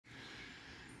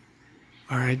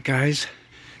Alright guys,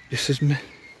 this is my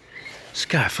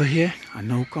scaffold here. I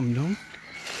now come down.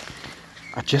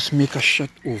 I just make a shot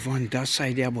over on that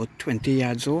side there about 20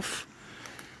 yards off.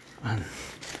 And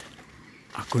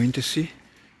I'm going to see,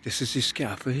 this is the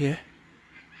scaffold here.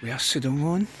 We are sitting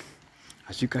on,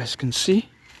 as you guys can see.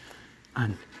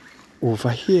 And over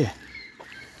here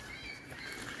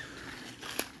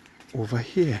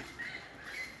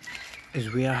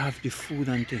is where I have the food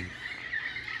and thing.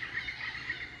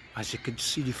 As you can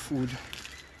see the food,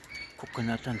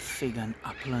 coconut and fig and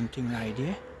apple and thing right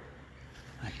there.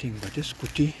 I think, but this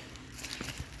agouti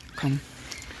come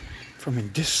from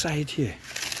in this side here.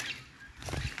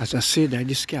 As I said, I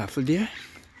this scaffold there.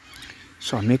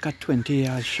 So I make a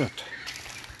 20-yard shot.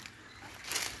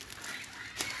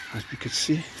 As you can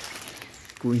see,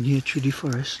 going here through the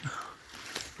forest now.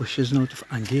 Bushes now,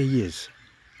 and there he is,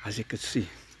 as you can see.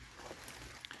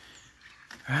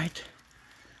 Right?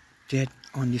 Dead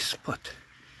on the spot.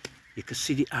 You can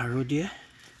see the arrow there.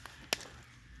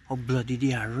 How bloody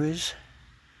the arrow is.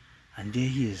 And there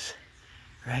he is.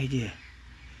 Right there.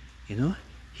 You know?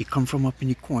 He come from up in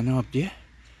the corner up there.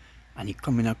 And he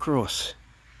coming across.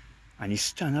 And he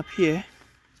stand up here.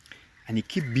 And he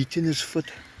keep beating his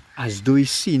foot as though he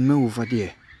seen me over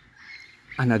there.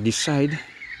 And I decide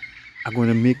I'm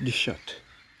gonna make the shot.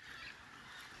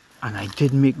 And I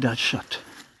did make that shot.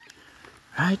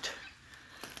 Right?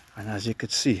 And as you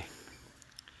could see,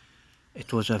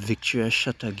 it was a victorious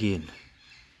shot again.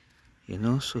 You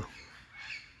know, so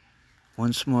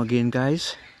once more again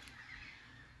guys,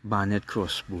 bayonet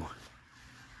crossbow.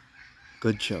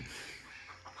 Good job.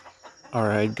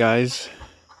 Alright guys,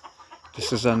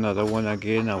 this is another one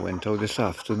again. I went out this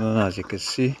afternoon, as you can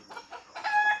see.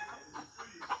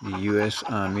 The US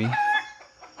Army.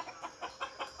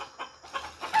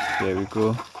 There we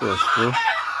go, crossbow.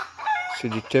 See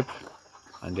the tip?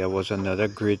 And there was another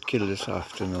great kill this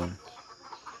afternoon.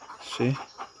 See?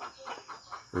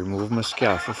 Remove my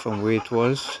scaffold from where it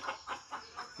was.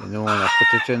 You know, when I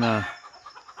put it in a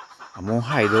more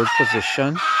hideout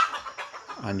position.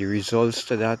 And the results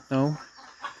to that now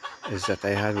is that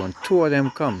I had two of them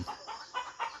come.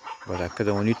 But I could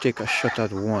only take a shot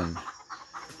at one.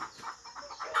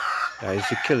 That is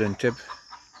the killing tip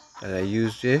that I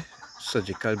used there.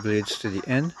 Surgical blades to the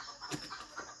end.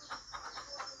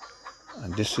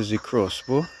 And this is the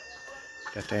crossbow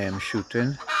that I am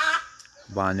shooting.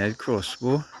 Bayonet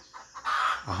crossbow.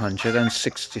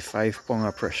 165 pound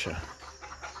of pressure.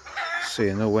 So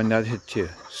you know when that hit you,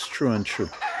 it's true and true.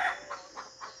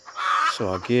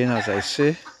 So again, as I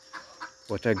say,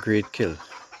 what a great kill.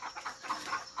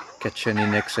 Catch you in the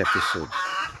next episode.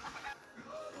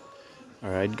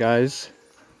 Alright guys,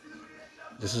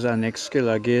 this is our next kill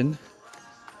again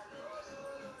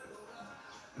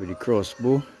with the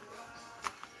crossbow.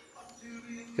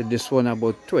 Hit this one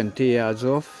about 20 yards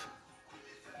off.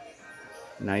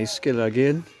 Nice kill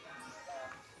again.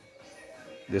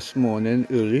 This morning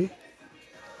early.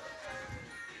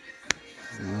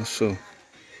 So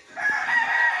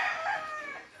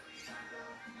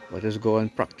what is go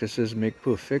and practices make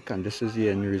perfect, and this is the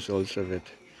end results of it.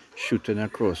 Shooting a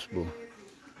crossbow.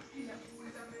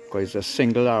 Because it's a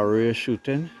single arrow you're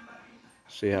shooting,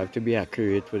 so you have to be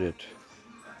accurate with it.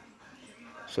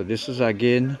 So this is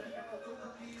again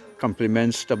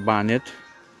complements the bayonet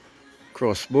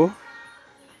crossbow.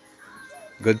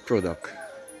 Good product.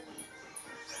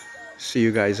 See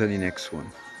you guys on the next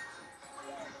one.